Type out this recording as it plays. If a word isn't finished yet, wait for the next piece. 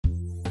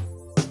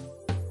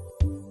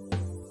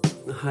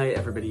Hi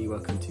everybody,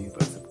 welcome to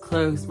Books Up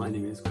Close. My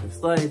name is Chris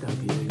Lloyd, I hope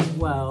you're doing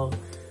well.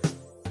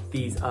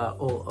 These are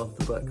all of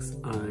the books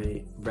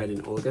I read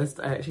in August.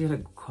 I actually had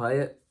a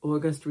quiet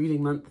August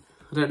reading month.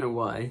 I don't know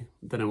why,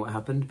 don't know what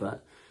happened,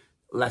 but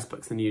less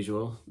books than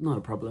usual. Not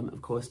a problem,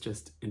 of course,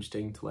 just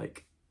interesting to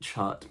like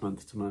chart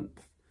month to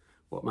month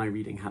what my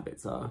reading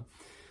habits are.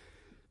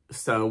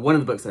 So one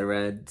of the books I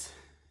read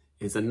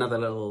is another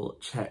little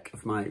check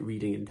of my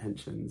reading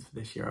intentions for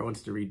this year. I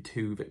wanted to read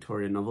 2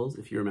 Victorian novels,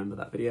 if you remember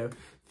that video.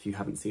 If you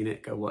haven't seen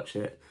it, go watch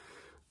it.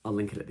 I'll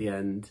link it at the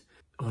end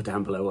or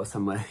down below or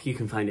somewhere. You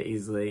can find it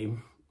easily.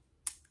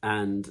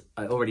 And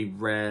I already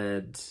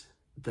read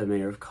The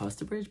Mayor of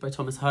Casterbridge by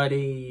Thomas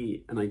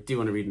Hardy, and I do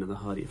want to read another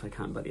Hardy if I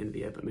can by the end of the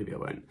year, but maybe I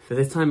won't. But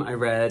this time I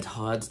read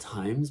Hard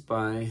Times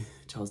by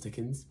Charles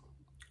Dickens.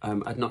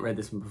 I'd not read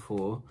this one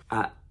before.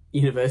 At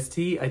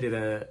university, I did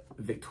a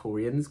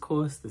Victorians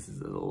course. This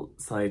is a little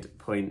side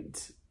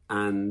point,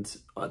 and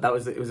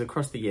it was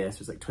across the year, so it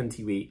was like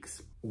 20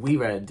 weeks. We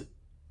read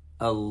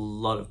a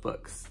lot of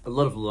books, a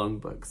lot of long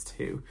books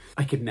too.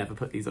 I could never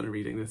put these on a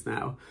reading list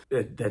now.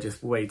 They're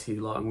just way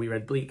too long. We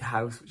read Bleak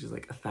House, which is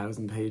like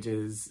 1,000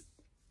 pages.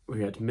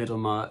 We read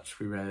Middlemarch,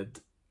 we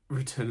read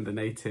Return of the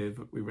Native,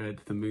 we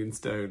read The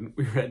Moonstone,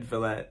 we read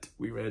Villette,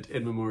 we read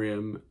In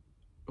Memoriam,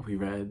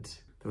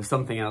 there was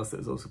something else that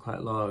was also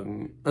quite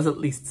long. There's at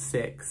least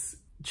 6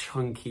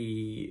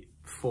 chunky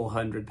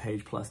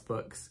 400-page plus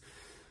books.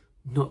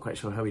 Not quite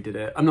sure how we did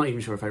it. I'm not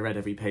even sure if I read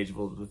every page of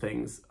all of the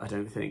things. I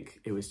don't think.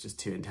 It was just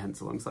too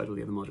intense alongside all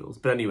the other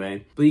modules. But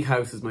anyway, Bleak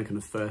House was my kind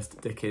of first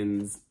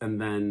Dickens,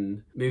 and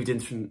then moved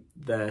into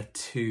there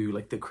to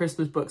like the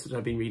Christmas books, which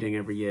I've been reading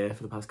every year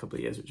for the past couple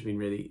of years, which have been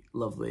really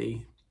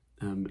lovely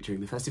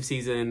during the festive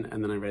season.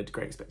 And then I read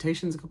Great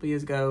Expectations a couple of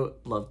years ago.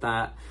 Loved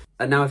that.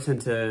 And now I've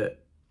turned to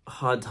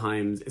Hard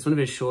Times. It's one of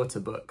his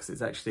shorter books.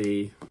 It's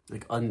actually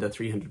like under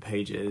 300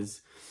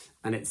 pages,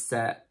 and it's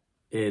set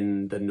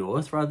in the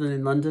north rather than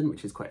in London,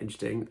 which is quite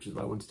interesting, which is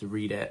why I wanted to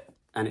read it.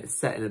 And it's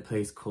set in a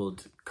place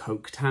called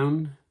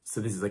Coketown. So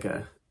this is like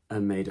a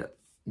made-up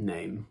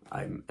name,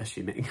 I'm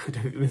assuming. I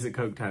don't think there's a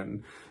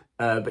Coketown.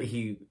 But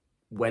he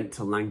went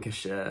to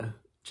Lancashire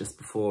just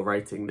before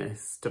writing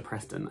this, to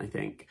Preston, I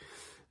think.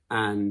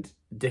 And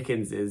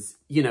Dickens is,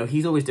 you know,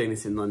 he's always doing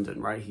this in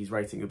London, right? He's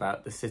writing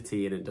about the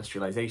city and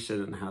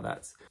industrialisation and how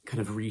that's kind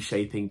of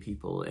reshaping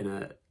people in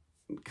a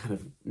kind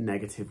of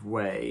negative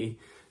way.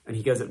 And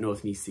he goes up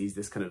north and he sees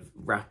this kind of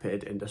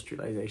rapid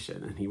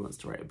industrialisation and he wants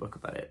to write a book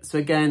about it. So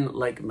again,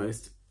 like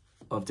most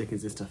of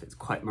Dickens' stuff, it's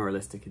quite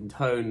moralistic in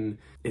tone.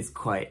 It's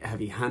quite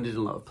heavy-handed in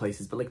a lot of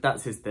places, but like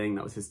that's his thing,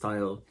 that was his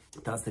style.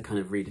 That's the kind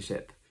of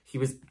readership he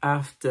was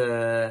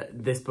after.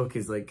 This book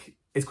is like,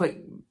 it's quite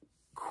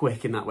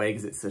quick in that way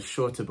because it's a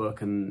shorter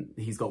book and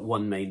he's got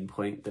one main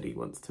point that he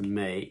wants to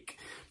make.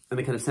 And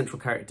the kind of central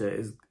character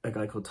is a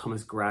guy called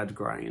Thomas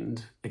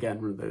Gradgrind.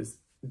 Again, one of those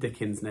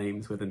Dickens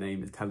names where the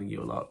name is telling you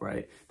a lot,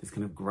 right? This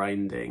kind of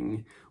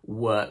grinding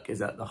work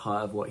is at the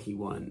heart of what he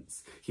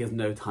wants. He has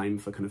no time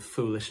for kind of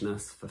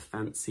foolishness, for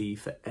fancy,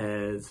 for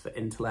airs, for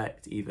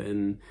intellect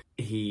even.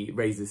 He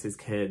raises his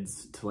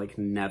kids to like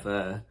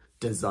never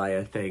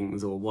desire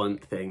things or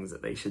want things,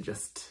 that they should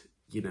just,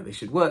 you know, they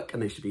should work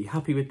and they should be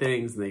happy with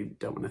things and they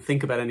don't want to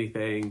think about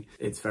anything.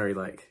 It's very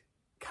like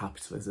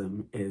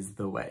capitalism is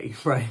the way,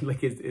 right?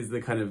 Like is the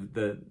kind of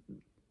the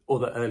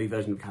early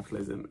version of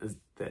capitalism as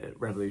the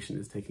revolution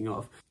is taking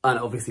off. And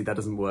obviously that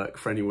doesn't work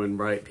for anyone,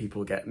 right?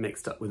 People get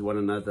mixed up with one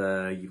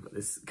another. You've got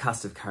this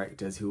cast of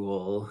characters who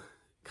all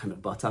kind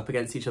of butt up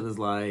against each other's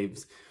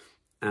lives.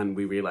 And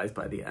we realise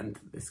by the end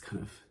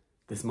that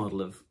this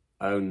model of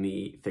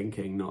only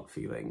thinking, not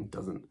feeling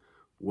doesn't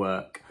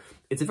work.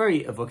 It's a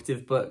very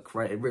evocative book,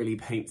 right? It really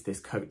paints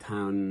this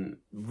Coketown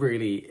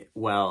really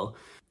well.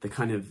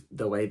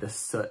 The way the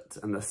soot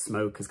and the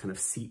smoke has kind of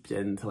seeped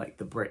into like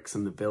the bricks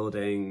and the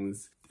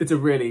buildings. It's a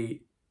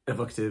really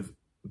evocative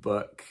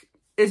book.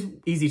 It's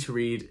easy to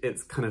read.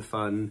 It's kind of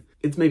fun.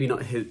 It's maybe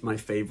not my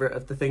favourite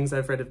of the things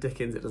I've read of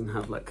Dickens. It doesn't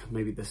have like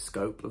maybe the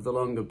scope of the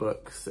longer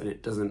books, and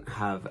it doesn't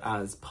have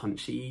as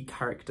punchy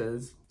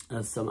characters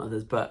as some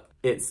others, but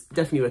it's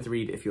definitely worth a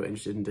read if you're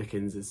interested in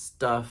Dickens'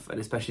 stuff, and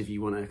especially if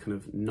you want a kind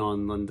of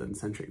non-London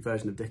centric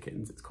version of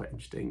Dickens. It's quite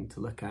interesting to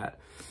look at.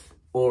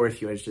 Or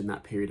if you're interested in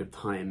that period of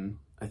time,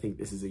 I think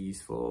this is a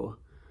useful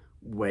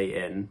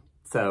way in.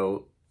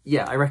 So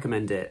yeah, I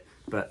recommend it,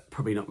 but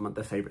probably not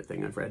the favourite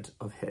thing I've read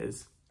of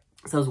his.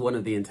 So that was one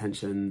of the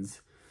intentions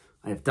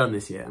I have done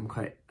this year. I'm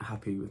quite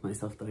happy with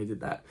myself that I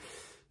did that,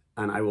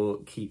 and I will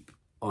keep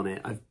on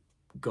it. I've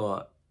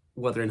got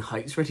Wuthering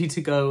Heights ready to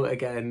go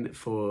again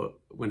for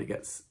when it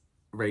gets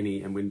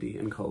rainy and windy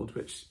and cold,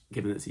 which,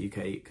 given it's the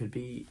UK, could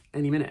be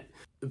any minute.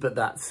 But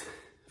that's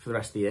for the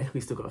rest of the year.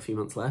 We've still got a few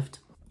months left.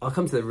 I'll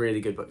come to the really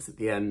good books at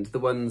the end. The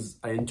ones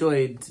I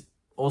enjoyed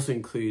also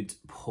include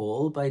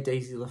Paul by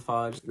Daisy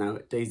Lafarge. Now,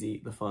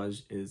 Daisy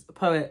Lafarge is a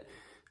poet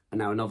and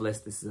now a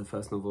novelist. This is her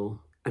first novel.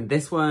 And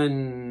this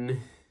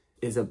one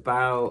is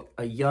about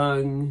a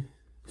young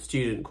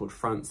student called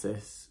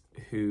Francis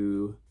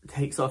who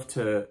takes off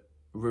to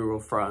rural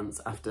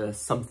France after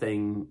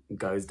something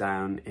goes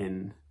down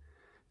in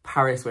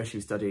Paris, where she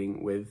was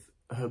studying with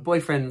her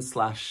boyfriend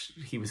slash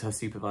he was her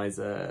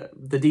supervisor.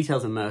 The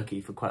details are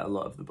murky for quite a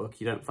lot of the book.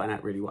 You don't find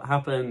out really what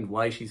happened,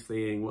 why she's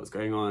fleeing, what's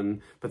going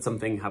on, but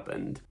something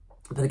happened.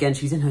 But again,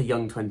 she's in her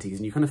young 20s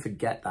and you kind of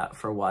forget that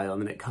for a while,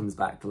 and then it comes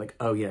back to like,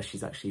 oh yeah,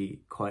 she's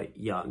actually quite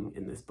young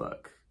in this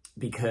book,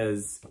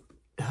 because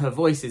her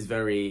voice is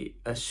very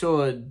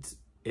assured.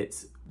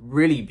 It's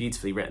really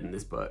beautifully written,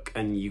 this book,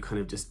 and you kind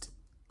of just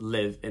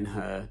live in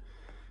her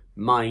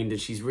mind,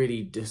 and she's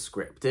really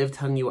descriptive,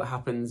 telling you what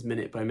happens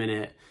minute by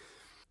minute.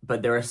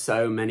 But there are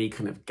so many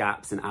kind of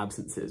gaps and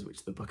absences,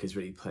 which the book is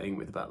really playing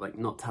with, about like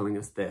not telling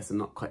us this and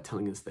not quite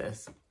telling us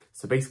this.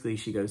 So basically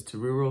she goes to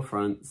rural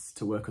France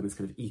to work on this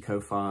kind of eco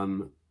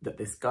farm that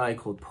this guy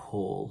called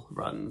Paul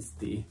runs,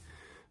 the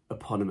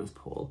eponymous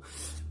Paul.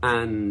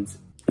 And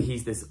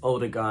he's this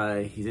older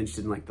guy, he's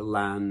interested in like the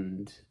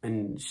land,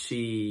 and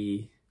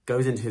she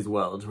goes into his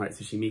world, right?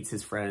 So she meets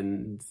his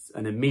friends,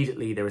 and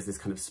immediately there is this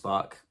kind of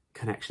spark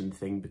connection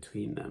thing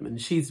between them.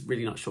 And she's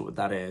really not sure what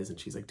that is. And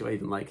she's like, do I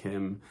even like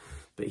him?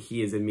 But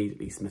he is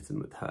immediately smitten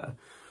with her.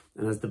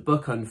 And as the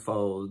book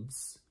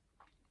unfolds,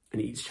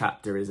 and each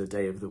chapter is a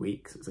day of the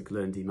week, so it's like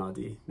lundi,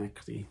 mardi,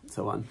 mercredi,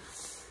 so on,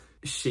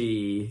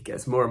 she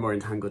gets more and more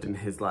entangled in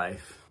his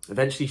life.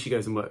 Eventually she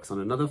goes and works on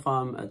another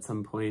farm at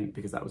some point,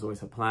 because that was always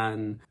her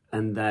plan,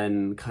 and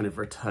then kind of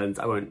returns,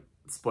 I won't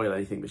spoil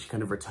anything, but she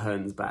kind of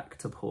returns back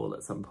to Paul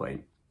at some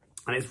point.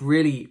 And it's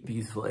really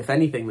beautiful. If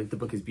anything, like the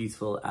book is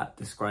beautiful at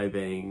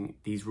describing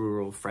these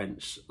rural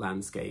French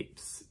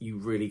landscapes. You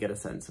really get a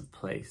sense of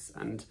place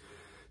and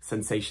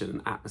sensation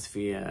and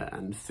atmosphere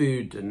and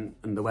food and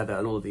the weather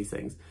and all of these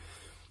things.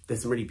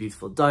 There's some really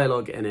beautiful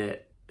dialogue in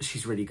it.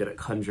 She's really good at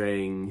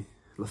conjuring.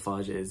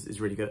 Lafarge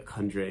is really good at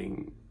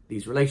conjuring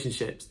these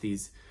relationships,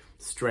 these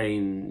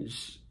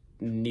strange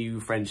new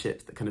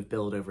friendships that kind of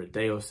build over a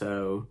day or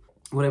so.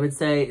 What I would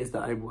say is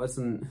that I was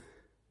in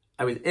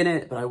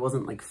it, but I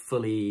wasn't like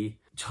fully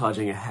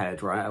charging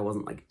ahead, right? I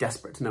wasn't like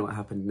desperate to know what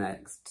happened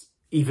next,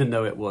 even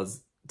though it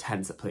was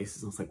tense at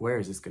places. I was like, where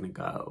is this going to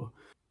go?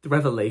 The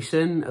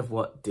revelation of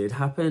what did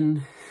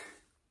happen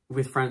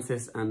with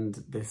Francis and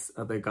this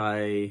other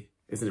guy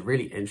is a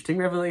really interesting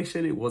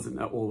revelation. It wasn't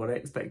at all what I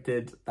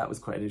expected. That was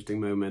quite an interesting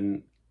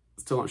moment.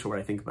 Still not sure what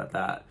I think about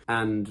that.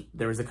 And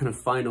there is a kind of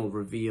final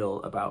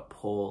reveal about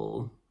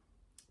Paul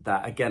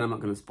that, again, I'm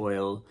not going to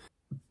spoil,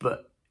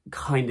 but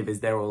kind of is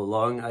there all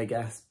along, I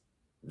guess.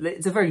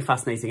 It's a very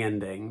fascinating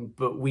ending,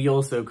 but we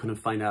also kind of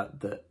find out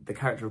that the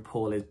character of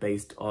Paul is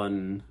based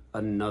on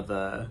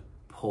another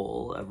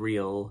Paul, a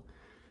real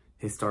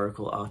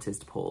historical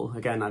artist Paul.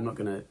 Again, I'm not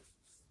going to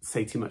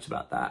say too much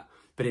about that,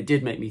 but it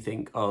did make me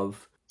think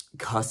of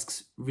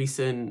Cusk's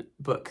recent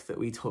book that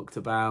we talked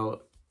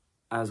about,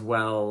 as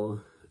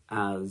well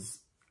as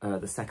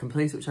The Second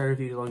Place, which I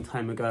reviewed a long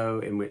time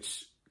ago, in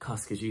which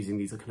Cusk is using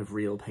these kind of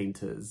real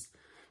painters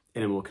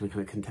in a more kind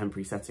of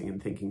contemporary setting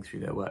and thinking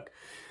through their work.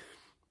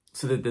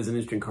 So that there's an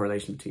interesting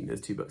correlation between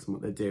those two books and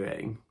what they're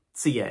doing.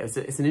 So yeah, it's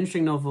an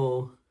interesting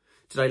novel.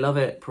 Did I love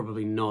it?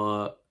 Probably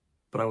not,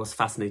 but I was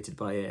fascinated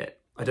by it.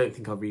 I don't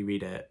think I'll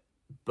reread it,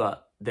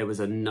 but there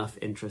was enough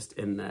interest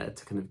in there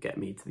to kind of get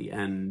me to the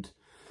end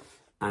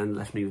and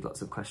left me with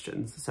lots of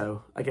questions.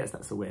 So I guess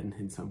that's a win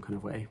in some kind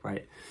of way,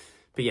 right?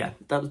 But yeah,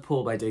 that was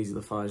Paul by Daisy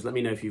Lafarge. Let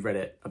me know if you've read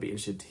it. I'd be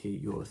interested to hear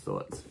your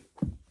thoughts.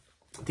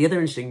 The other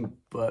interesting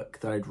book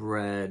that I'd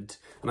read,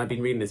 and I've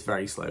been reading this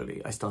very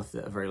slowly, I started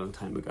it a very long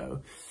time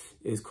ago,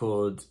 is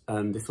called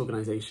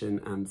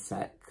Disorganization and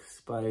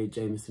Sex by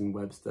Jameson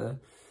Webster.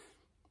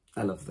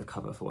 I love the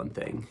cover for one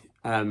thing.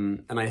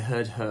 And I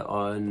heard her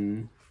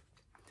on,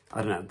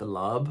 I don't know, the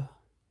Lab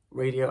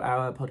Radio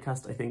Hour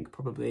podcast, I think,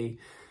 probably,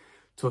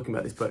 talking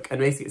about this book. And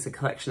basically it's a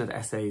collection of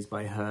essays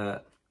by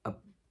her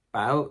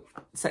about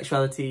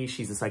sexuality.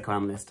 She's a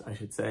psychoanalyst, I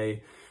should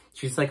say.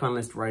 She's a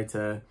psychoanalyst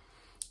writer,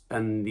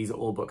 and these are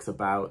all books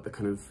about the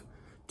kind of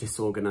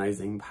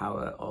disorganizing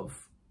power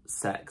of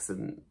sex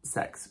and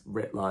sex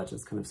writ large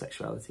as kind of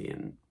sexuality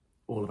and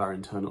all of our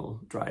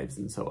internal drives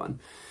and so on.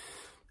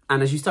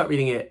 And as you start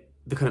reading it,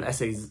 the kind of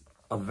essays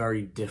are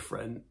very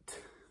different.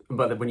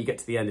 But when you get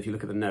to the end, if you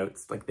look at the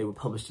notes, like they were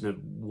published in a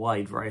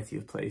wide variety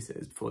of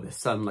places for this.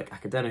 Some like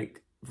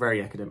academic,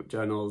 very academic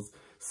journals,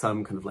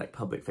 some kind of like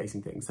public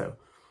facing things. So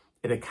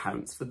it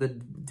accounts for the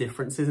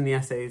differences in the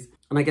essays.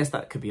 And I guess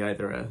that could be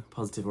either a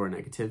positive or a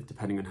negative,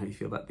 depending on how you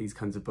feel about these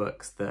kinds of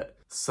books, that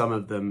some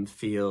of them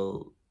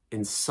feel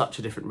in such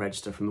a different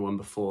register from the one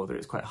before that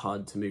it's quite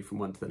hard to move from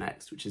one to the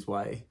next, which is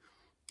why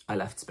I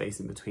left space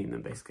in between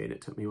them, basically, and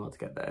it took me a while to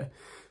get there.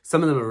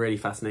 Some of them are really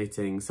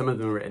fascinating. Some of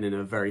them are written in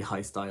a very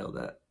high style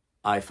that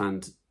I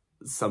found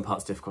some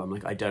parts difficult. I'm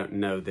like, I don't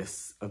know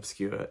this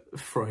obscure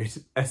Freud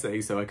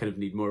essay, so I kind of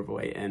need more of a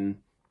way in.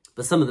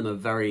 But some of them are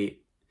very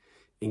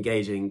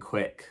engaging,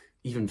 quick,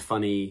 even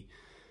funny.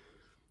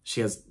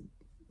 She has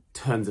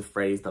turns of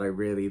phrase that I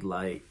really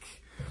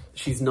like.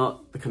 She's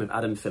not the kind of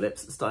Adam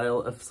Phillips style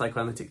of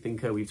psychoanalytic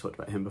thinker. We've talked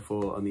about him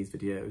before on these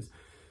videos,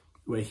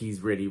 where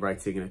he's really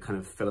writing in a kind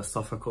of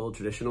philosophical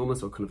tradition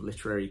almost, or kind of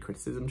literary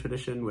criticism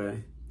tradition,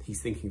 where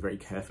he's thinking very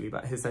carefully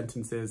about his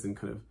sentences and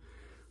kind of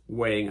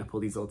weighing up all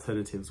these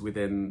alternatives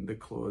within the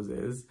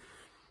clauses.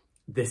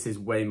 This is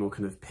way more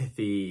kind of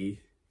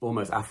pithy,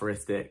 almost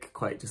aphoristic,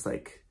 quite just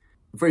like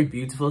very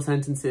beautiful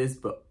sentences,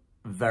 but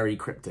very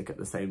cryptic at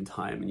the same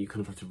time, and you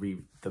kind of have to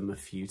read them a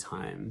few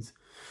times.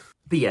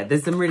 But yeah,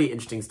 there's some really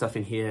interesting stuff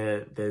in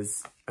here.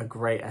 There's a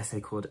great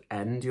essay called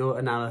End Your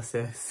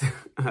Analysis,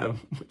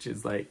 which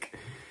is like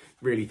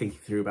really thinking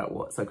through about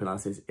what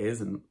psychoanalysis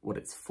is and what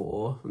it's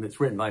for. And it's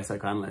written by a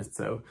psychoanalyst,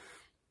 so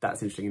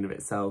that's interesting in of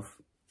itself.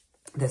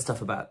 There's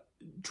stuff about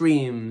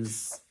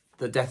dreams,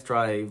 the death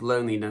drive,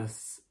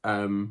 loneliness,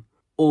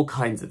 all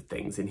kinds of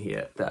things in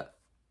here that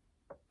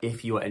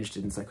if you are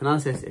interested in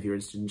psychoanalysis, if you're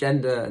interested in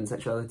gender and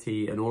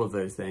sexuality and all of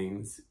those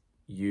things,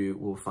 you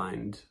will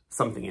find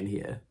something in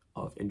here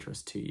of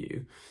interest to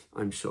you,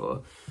 I'm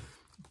sure.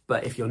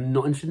 But if you're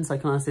not interested in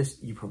psychoanalysis,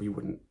 you probably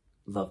wouldn't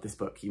love this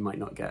book. You might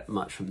not get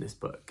much from this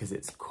book because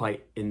it's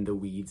quite in the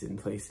weeds in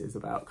places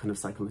about kind of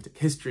psychoanalytic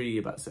history,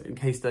 about certain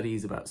case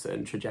studies, about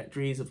certain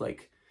trajectories of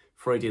like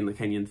Freudian,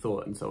 Lacanian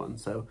thought and so on.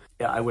 So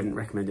yeah, I wouldn't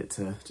recommend it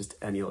to just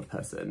any old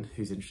person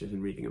who's interested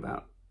in reading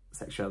about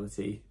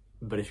sexuality.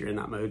 But if you're in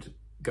that mode,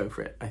 go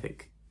for it. I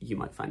think you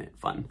might find it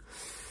fun.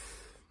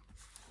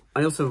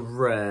 I also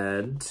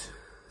read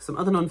some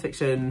other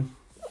nonfiction.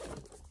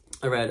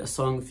 I read A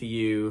Song for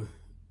You,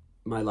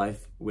 My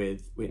Life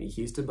with Whitney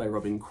Houston by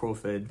Robin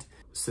Crawford.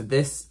 So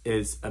this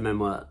is a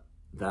memoir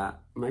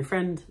that my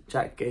friend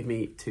Jack gave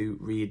me to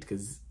read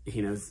because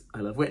he knows I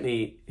love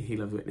Whitney, he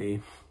loves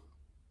Whitney,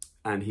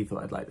 and he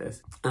thought I'd like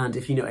this. And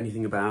if you know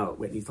anything about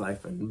Whitney's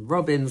life and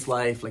Robin's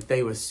life, like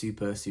they were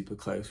super, super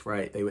close,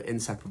 right? They were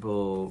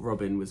inseparable.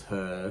 Robin was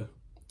her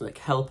like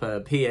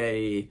helper,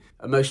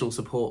 PA, emotional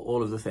support,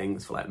 all of the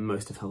things for like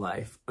most of her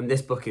life. And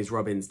this book is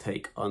Robin's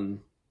take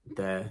on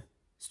their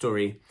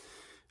story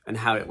and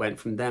how it went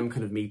from them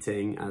kind of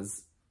meeting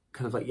as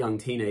kind of like young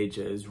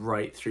teenagers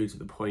right through to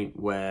the point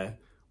where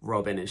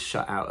Robin is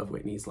shut out of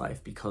Whitney's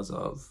life because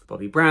of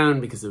Bobby Brown,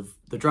 because of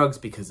the drugs,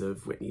 because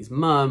of Whitney's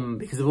mum,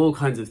 because of all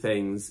kinds of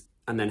things.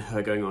 And then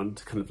her going on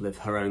to kind of live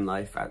her own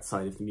life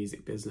outside of the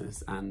music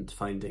business and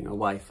finding a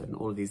wife and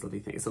all of these lovely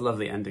things. It's a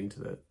lovely ending to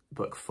the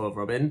book for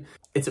Robin.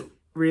 It's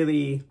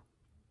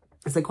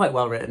like quite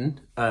well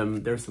written.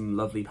 There are some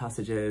lovely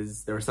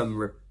passages. There are some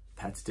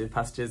repetitive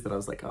passages that I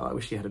was like, oh, I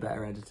wish she had a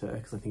better editor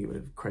because I think it would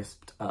have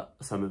crisped up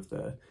some of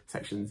the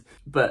sections.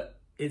 But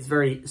it's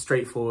very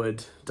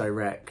straightforward,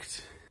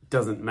 direct,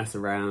 doesn't mess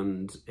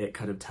around. It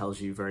kind of tells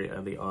you very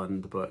early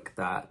on the book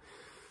that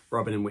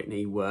Robin and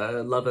Whitney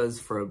were lovers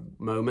for a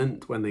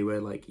moment when they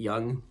were like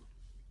young,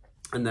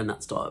 and then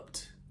that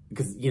stopped.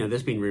 Because, you know,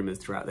 there's been rumours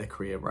throughout their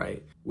career,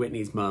 right?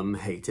 Whitney's mum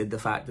hated the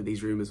fact that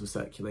these rumours were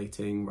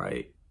circulating,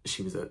 right?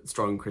 She was a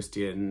strong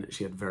Christian.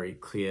 She had a very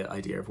clear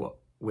idea of what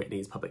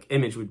Whitney's public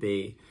image would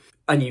be.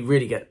 And you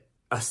really get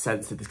a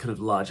sense of this kind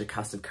of larger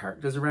cast of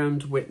characters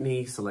around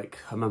Whitney. So like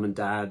her mum and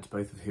dad,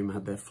 both of whom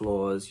had their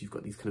flaws. You've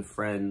got these kind of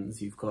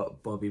friends. You've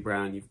got Bobby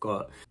Brown. You've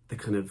got the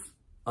kind of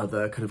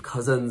other kind of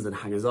cousins and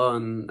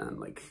hangers-on and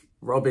like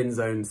Robin's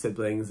own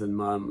siblings and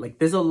mum. Like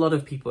there's a lot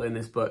of people in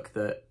this book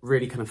that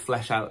really kind of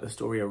flesh out the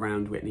story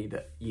around Whitney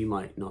that you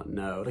might not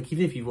know. Like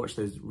even if you've watched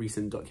those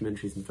recent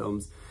documentaries and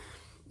films,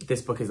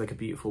 this book is like a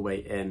beautiful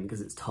way in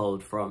because it's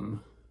told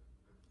from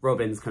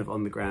Robin's kind of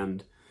on the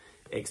ground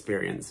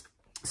experience.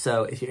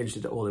 So if you're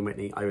interested at all in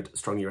Whitney, I would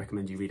strongly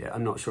recommend you read it.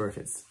 I'm not sure if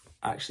it's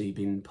actually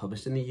been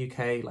published in the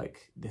UK, like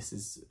this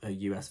is a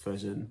US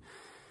version,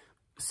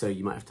 so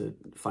you might have to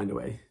find a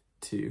way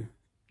to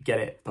get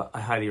it, but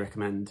I highly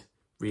recommend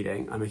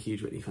reading. I'm a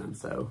huge Whitney fan,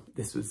 so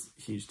this was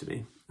huge to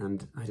me,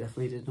 and I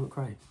definitely did not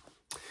cry.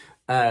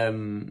 I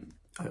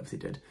obviously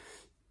did.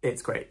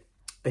 It's great.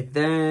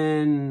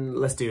 Then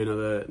let's do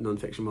another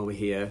non-fiction while we're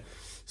here.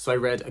 So I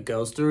read A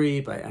Girl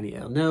Story by Annie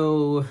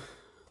Ernaux.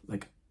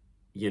 Like,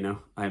 you know,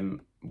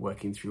 I'm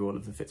working through all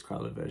of the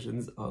Fitzcarraldo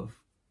versions of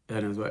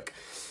Ernaux's work.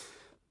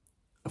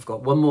 I've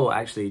got one more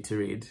actually to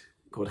read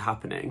called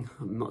Happening.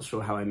 I'm not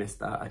sure how I missed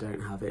that. I don't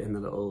have it in the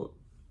little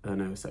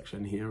Ernaux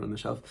section here on the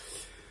shelf.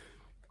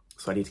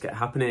 So I need to get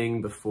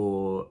Happening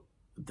before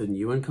the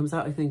new one comes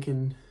out, I think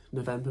in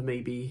November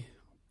maybe.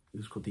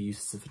 It's called The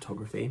Uses of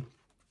Photography.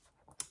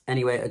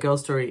 Anyway, A Girl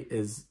Story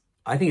is,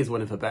 I think is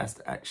one of her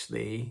best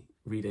actually,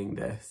 reading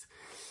this.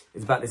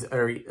 It's about this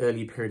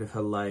early period of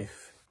her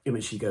life in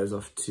which she goes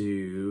off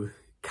to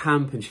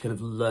camp and she kind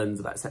of learns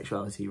about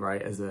sexuality,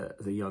 right, as a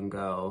young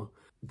girl.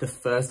 The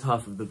first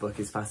half of the book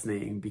is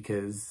fascinating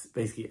because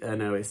basically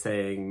Ernaux is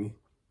saying,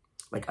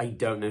 like, I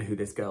don't know who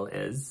this girl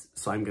is,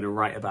 so I'm going to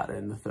write about her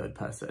in the third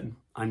person.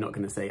 I'm not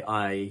going to say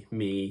I,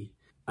 me,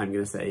 I'm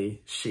going to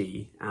say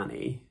she,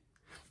 Annie.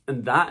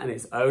 And that on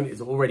its own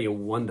is already a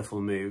wonderful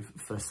move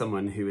for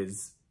someone who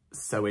is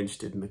so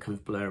interested in the kind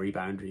of blurry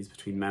boundaries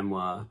between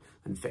memoir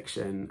and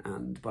fiction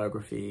and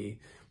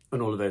biography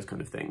and all of those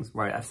kind of things,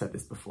 right? I've said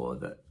this before,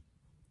 that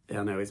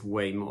Ernaux is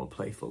way more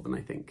playful than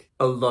I think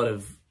a lot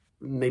of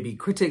maybe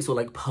critics or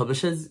like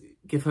publishers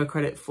give her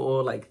credit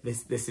for. Like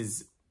this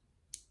is,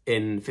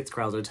 in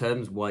Fitzcarraldo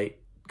terms, white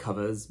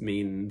covers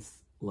means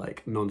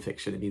like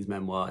non-fiction, it means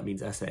memoir, it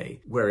means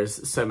essay.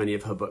 Whereas so many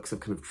of her books have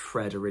kind of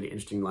tread a really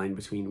interesting line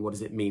between what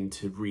does it mean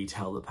to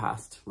retell the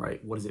past,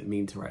 right? What does it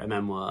mean to write a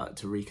memoir,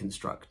 to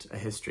reconstruct a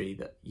history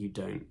that you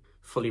don't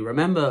fully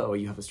remember or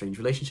you have a strange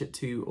relationship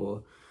to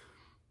or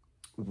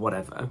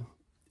whatever.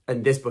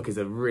 And this book is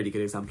a really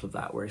good example of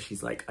that, where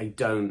she's like, I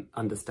don't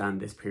understand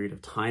this period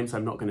of time, so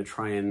I'm not going to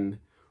try and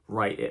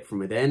write it from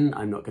within.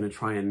 I'm not going to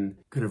try and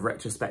kind of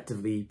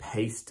retrospectively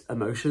paste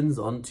emotions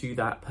onto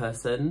that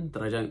person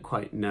that I don't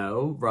quite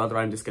know. Rather,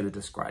 I'm just going to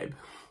describe,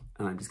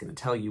 and I'm just going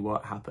to tell you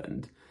what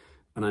happened,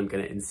 and I'm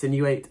going to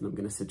insinuate, and I'm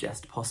going to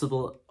suggest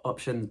possible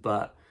options,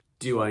 but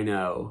do I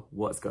know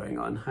what's going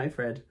on? Hi,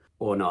 Fred.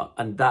 Or not.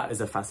 And that is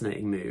a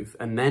fascinating move.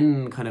 And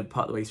then kind of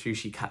part of the way through,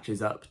 she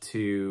catches up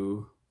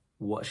to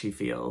what she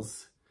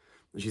feels.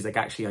 And she's like,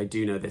 actually, I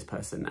do know this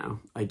person now.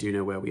 I do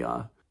know where we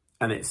are.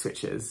 And it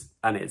switches,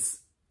 and it's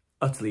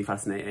utterly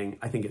fascinating.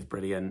 I think it's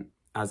brilliant.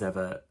 As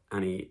ever,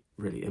 Annie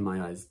really, in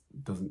my eyes,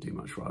 doesn't do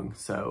much wrong.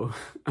 So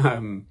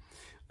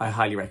I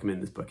highly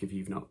recommend this book if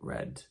you've not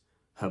read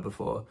her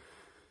before.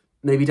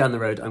 Maybe down the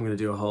road, I'm going to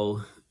do a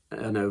whole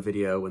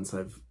video once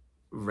I've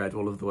read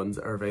all of the ones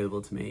that are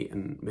available to me,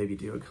 and maybe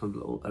do a kind of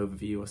little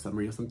overview or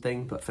summary or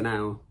something. But for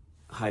now,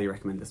 I highly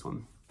recommend this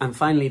one. And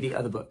finally, the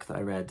other book that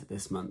I read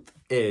this month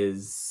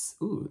is,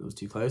 ooh, that was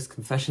too close,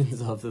 Confessions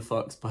of the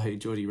Fox by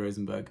Geordie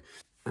Rosenberg.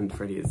 And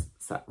Freddie is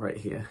sat right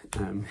here.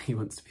 He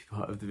wants to be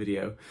part of the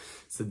video.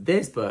 So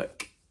this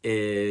book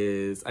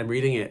is, I'm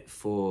reading it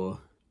for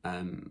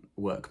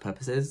work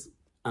purposes.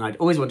 And I'd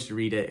always wanted to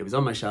read it. It was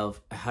on my shelf.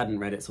 I hadn't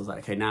read it. So I was like,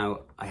 okay, now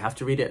I have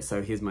to read it.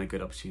 So here's my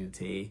good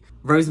opportunity.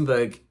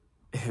 Rosenberg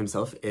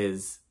himself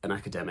is an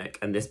academic,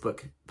 and this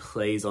book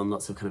plays on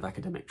lots of kind of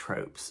academic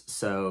tropes.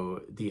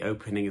 So the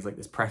opening is like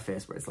this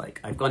preface where it's like,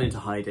 I've gone into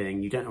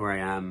hiding, you don't know where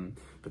I am,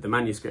 but the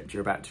manuscript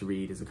you're about to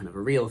read is a kind of a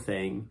real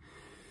thing,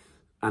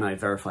 and I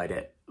verified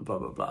it, blah,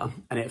 blah, blah.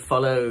 And it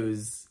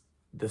follows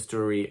the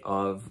story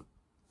of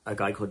a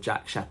guy called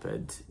Jack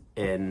Sheppard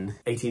in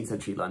 18th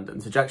century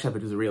London. So Jack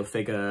Sheppard was a real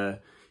figure.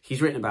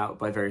 He's written about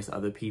by various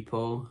other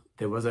people.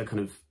 There was a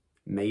kind of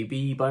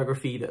maybe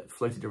biography that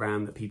floated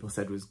around that people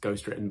said was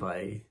ghostwritten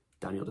by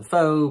Daniel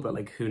Defoe, but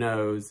like, who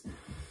knows?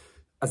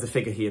 As a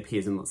figure, he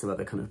appears in lots of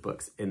other kind of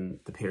books in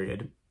the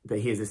period. But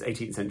he is this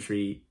 18th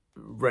century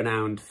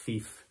renowned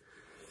thief,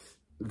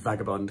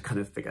 vagabond kind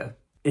of figure.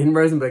 In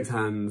Rosenberg's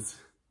hands,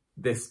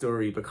 this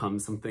story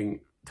becomes something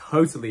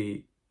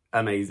totally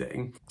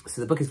amazing.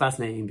 So the book is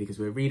fascinating because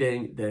we're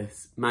reading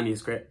this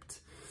manuscript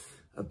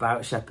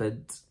about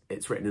Sheppard.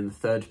 It's written in the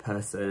third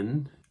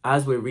person.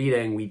 As we're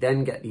reading, we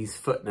then get these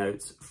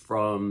footnotes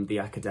from the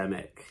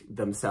academic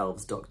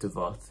themselves, Dr.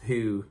 Voth,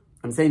 who,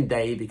 I'm saying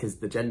they because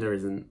the gender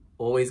isn't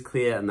always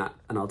clear, and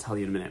I'll tell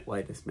you in a minute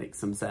why this makes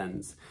some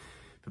sense.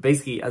 But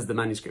basically, as the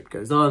manuscript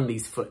goes on,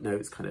 these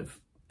footnotes kind of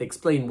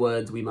explain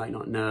words we might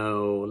not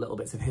know, little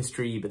bits of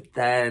history, but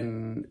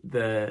then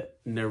the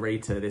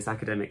narrator, this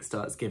academic,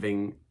 starts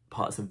giving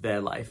parts of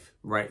their life,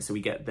 right? So we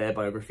get their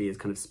biography is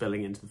kind of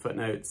spilling into the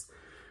footnotes.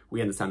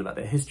 We understand about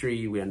their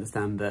history. We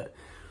understand that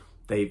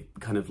they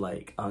kind of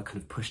like are kind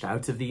of pushed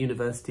out of the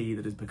university,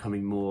 that is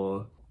becoming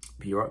more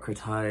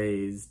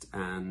bureaucratized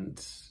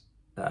and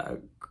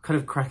kind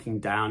of cracking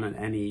down on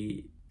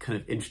any kind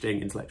of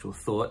interesting intellectual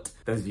thought.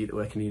 Those of you that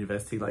work in a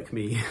university like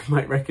me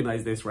might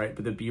recognize this, right?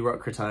 But the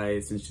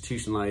bureaucratized,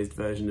 institutionalized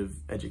version of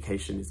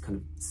education is kind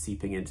of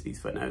seeping into these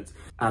footnotes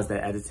as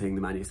they're editing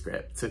the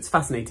manuscript. So it's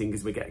fascinating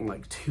because we're getting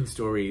like two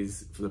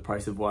stories for the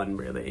price of one,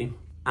 really.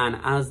 And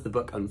as the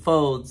book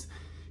unfolds,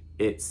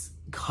 it's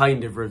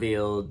kind of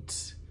revealed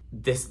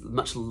this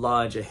much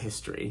larger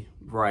history,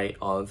 right,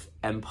 of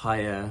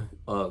empire,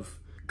 of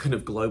kind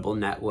of global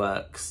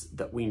networks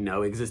that we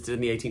know existed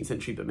in the 18th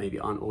century, but maybe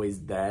aren't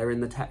always there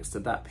in the text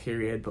of that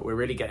period. But we're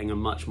really getting a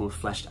much more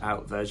fleshed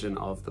out version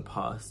of the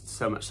past,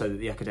 so much so that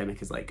the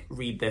academic is like,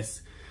 read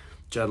this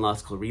journal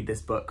article, read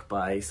this book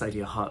by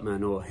Saidiya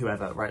Hartman or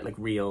whoever, right, like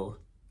real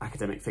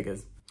academic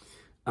figures.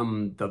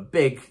 The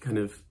big kind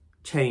of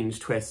change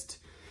twist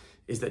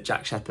is that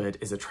Jack Sheppard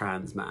is a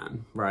trans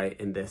man, right,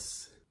 in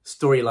this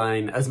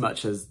storyline, as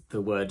much as the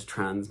word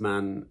trans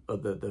man or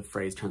the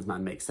phrase trans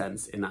man makes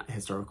sense in that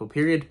historical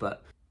period.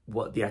 But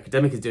what the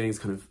academic is doing is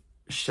kind of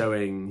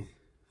showing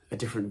a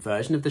different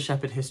version of the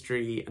Sheppard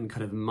history and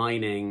kind of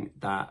mining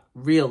that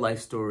real life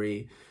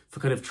story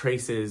for kind of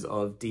traces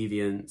of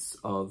deviance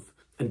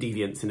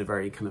in a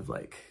very kind of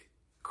like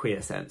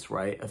queer sense,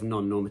 right, of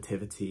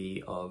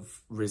non-normativity,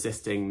 of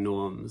resisting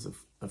norms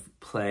of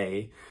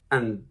play.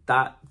 And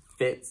that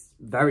fits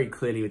very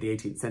clearly with the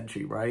 18th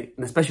century, right?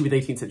 And especially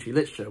with 18th century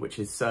literature, which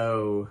is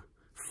so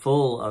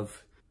full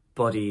of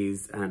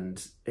bodies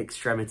and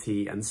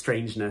extremity and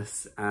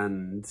strangeness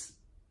and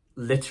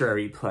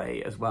literary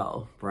play as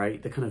well,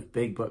 right? The kind of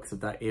big books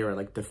of that era,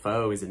 like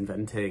Defoe is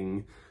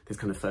inventing this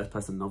kind of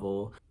first-person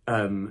novel.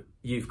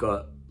 You've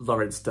got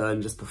Laurence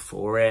Sterne just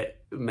before it,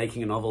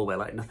 making a novel where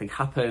like nothing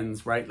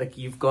happens, right? Like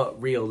you've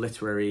got real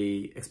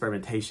literary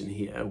experimentation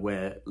here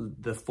where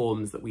the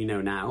forms that we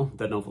know now,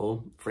 the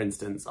novel, for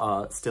instance,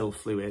 are still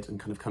fluid and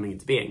kind of coming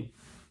into being.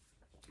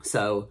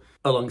 So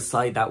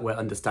alongside that, we're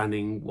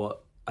understanding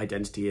what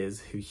identity is,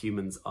 who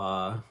humans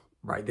are,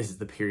 right? This is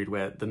the period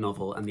where the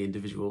novel and the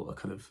individual are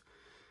kind of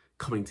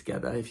coming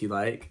together, if you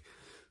like.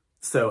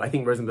 So I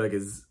think Rosenberg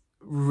is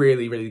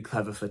really, really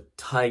clever for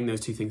tying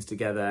those two things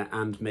together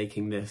and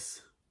making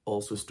this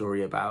also a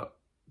story about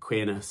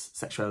queerness,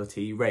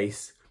 sexuality,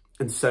 race,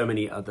 and so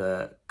many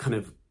other kind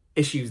of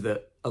issues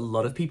that a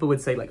lot of people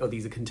would say like, oh,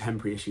 these are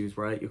contemporary issues,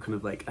 right? You're kind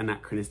of like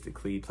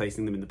anachronistically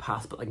placing them in the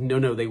past, but like,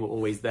 no, they were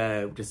always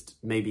there, just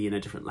maybe in a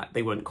different,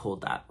 they weren't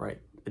called that, right?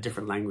 A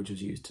different language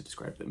was used to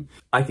describe them.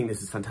 I think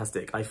this is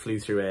fantastic. I flew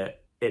through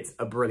it. It's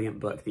a brilliant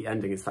book. The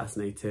ending is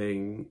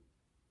fascinating.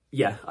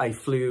 Yeah, I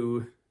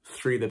flew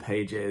through the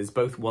pages,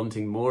 both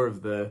wanting more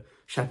of the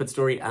shepherd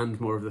story and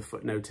more of the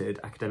footnoted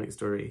academic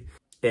story.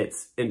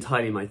 It's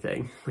entirely my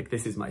thing. Like,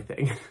 this is my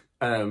thing.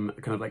 Kind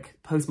of like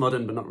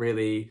postmodern, but not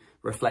really,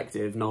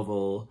 reflective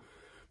novel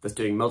that's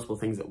doing multiple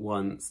things at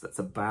once, that's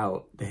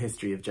about the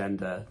history of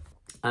gender.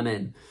 I'm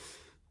in.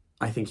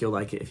 I think you'll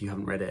like it if you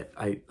haven't read it.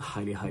 I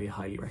highly, highly,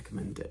 highly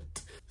recommend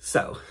it.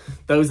 So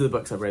those are the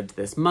books I've read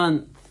this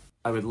month.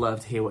 I would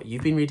love to hear what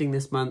you've been reading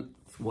this month,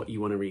 what you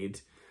want to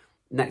read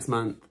next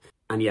month.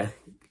 And yeah,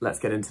 let's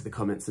get into the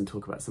comments and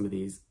talk about some of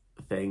these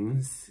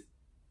things.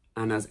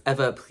 And as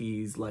ever,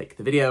 please like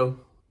the video.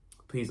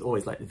 Please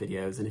always like the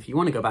videos. And if you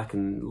want to go back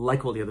and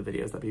like all the other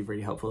videos, that'd be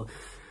really helpful.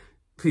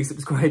 Please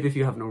subscribe if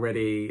you haven't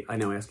already. I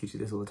know I ask you to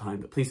do this all the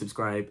time, but please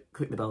subscribe,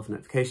 click the bell for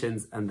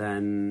notifications, and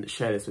then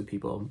share this with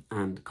people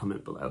and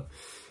comment below.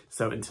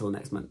 So until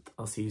next month,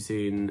 I'll see you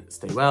soon.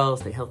 Stay well,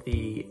 stay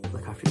healthy,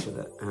 look after each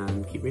other,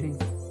 and keep reading.